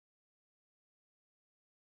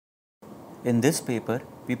In this paper,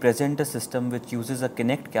 we present a system which uses a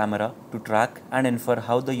Kinect camera to track and infer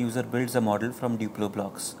how the user builds a model from Duplo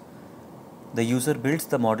blocks. The user builds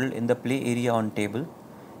the model in the play area on table.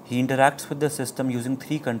 He interacts with the system using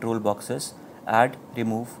 3 control boxes: add,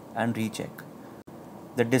 remove, and recheck.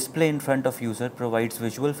 The display in front of user provides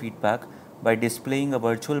visual feedback by displaying a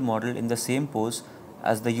virtual model in the same pose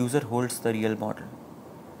as the user holds the real model.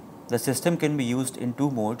 The system can be used in 2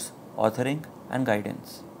 modes: authoring and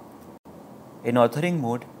guidance. In authoring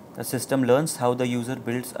mode, the system learns how the user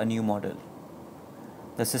builds a new model.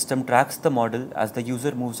 The system tracks the model as the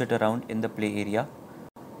user moves it around in the play area.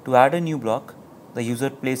 To add a new block, the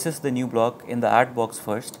user places the new block in the add box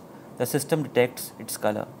first. The system detects its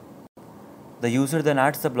color. The user then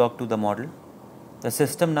adds the block to the model. The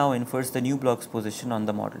system now infers the new block's position on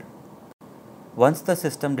the model. Once the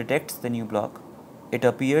system detects the new block, it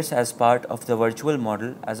appears as part of the virtual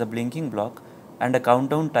model as a blinking block and a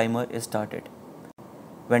countdown timer is started.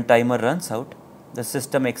 When timer runs out, the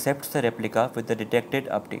system accepts the replica with the detected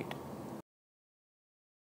update.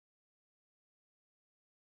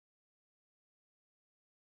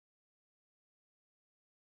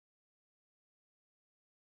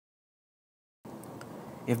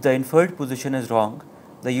 If the inferred position is wrong,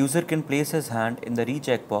 the user can place his hand in the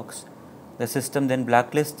recheck box. The system then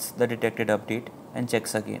blacklists the detected update and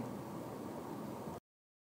checks again.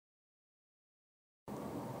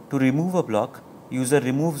 To remove a block, user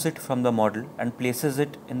removes it from the model and places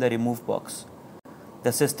it in the remove box.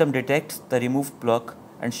 The system detects the removed block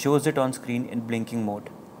and shows it on screen in blinking mode.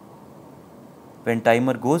 When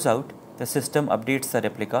timer goes out, the system updates the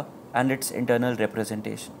replica and its internal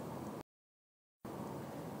representation.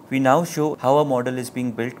 We now show how a model is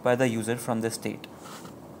being built by the user from this state.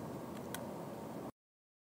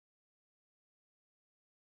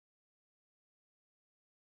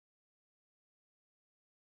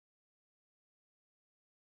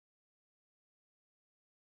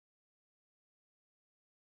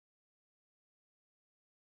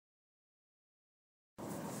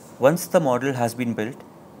 Once the model has been built,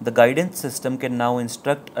 the guidance system can now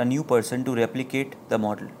instruct a new person to replicate the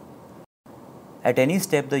model. At any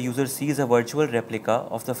step, the user sees a virtual replica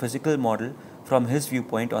of the physical model from his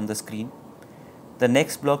viewpoint on the screen. The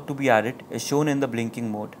next block to be added is shown in the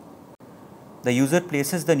blinking mode. The user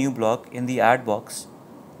places the new block in the add box.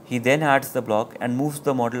 He then adds the block and moves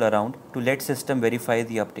the model around to let system verify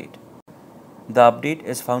the update. The update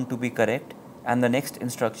is found to be correct and the next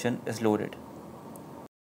instruction is loaded.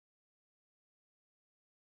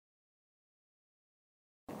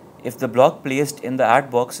 If the block placed in the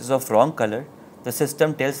add box is of wrong color, the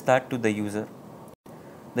system tells that to the user.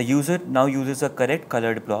 The user now uses a correct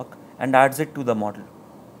colored block and adds it to the model.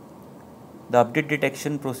 The update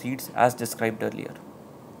detection proceeds as described earlier.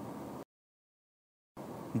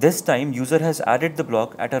 This time, user has added the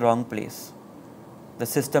block at a wrong place. The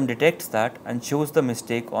system detects that and shows the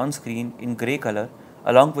mistake on screen in gray color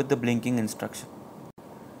along with the blinking instruction.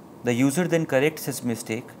 The user then corrects his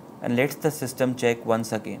mistake and lets the system check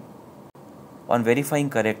once again. On verifying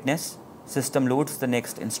correctness, system loads the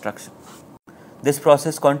next instruction. This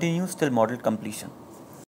process continues till model completion.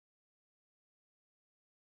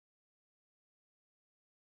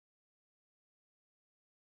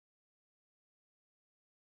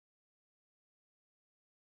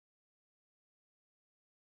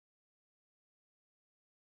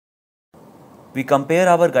 We compare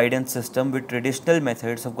our guidance system with traditional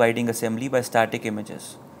methods of guiding assembly by static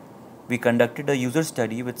images. We conducted a user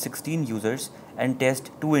study with 16 users and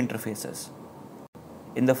tested 2 interfaces.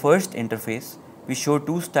 In the first interface, we show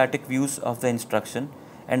 2 static views of the instruction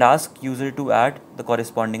and ask user to add the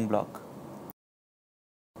corresponding block.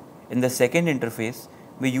 In the second interface,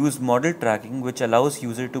 we use model tracking, which allows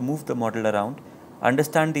user to move the model around,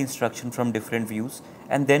 understand the instruction from different views,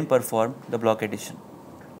 and then perform the block addition.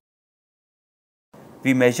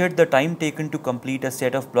 We measured the time taken to complete a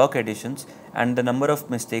set of block additions and the number of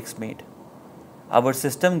mistakes made. Our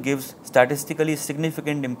system gives statistically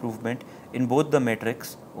significant improvement in both the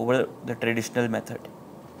metrics over the traditional method.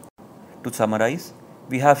 To summarize,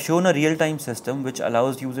 we have shown a real-time system which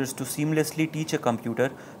allows users to seamlessly teach a computer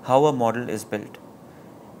how a model is built.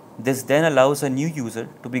 This then allows a new user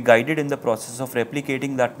to be guided in the process of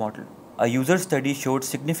replicating that model. A user study showed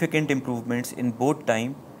significant improvements in both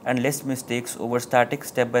time and less mistakes over static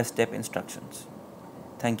step-by-step instructions.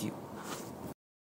 Thank you.